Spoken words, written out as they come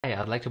Hey,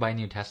 I'd like to buy a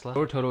new Tesla.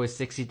 Your total is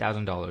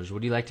 $60,000.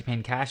 Would you like to pay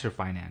in cash or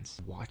finance?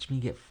 Watch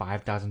me get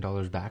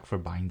 $5,000 back for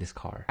buying this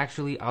car.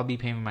 Actually, I'll be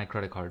paying with my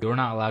credit card. You're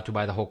not allowed to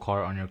buy the whole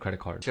car on your credit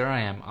card. Sure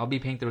I am. I'll be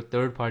paying through a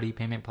third-party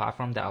payment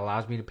platform that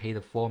allows me to pay the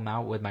full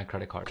amount with my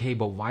credit card. Okay,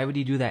 but why would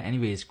you do that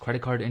anyways?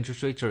 Credit card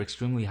interest rates are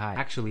extremely high.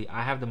 Actually,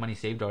 I have the money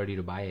saved already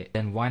to buy it.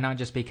 Then why not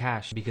just pay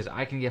cash? Because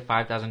I can get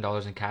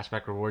 $5,000 in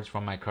cashback rewards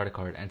from my credit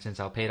card, and since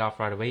I'll pay it off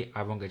right away,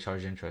 I won't get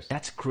charged interest.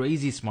 That's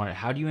crazy smart.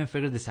 How do you even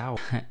figure this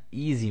out?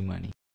 Easy money.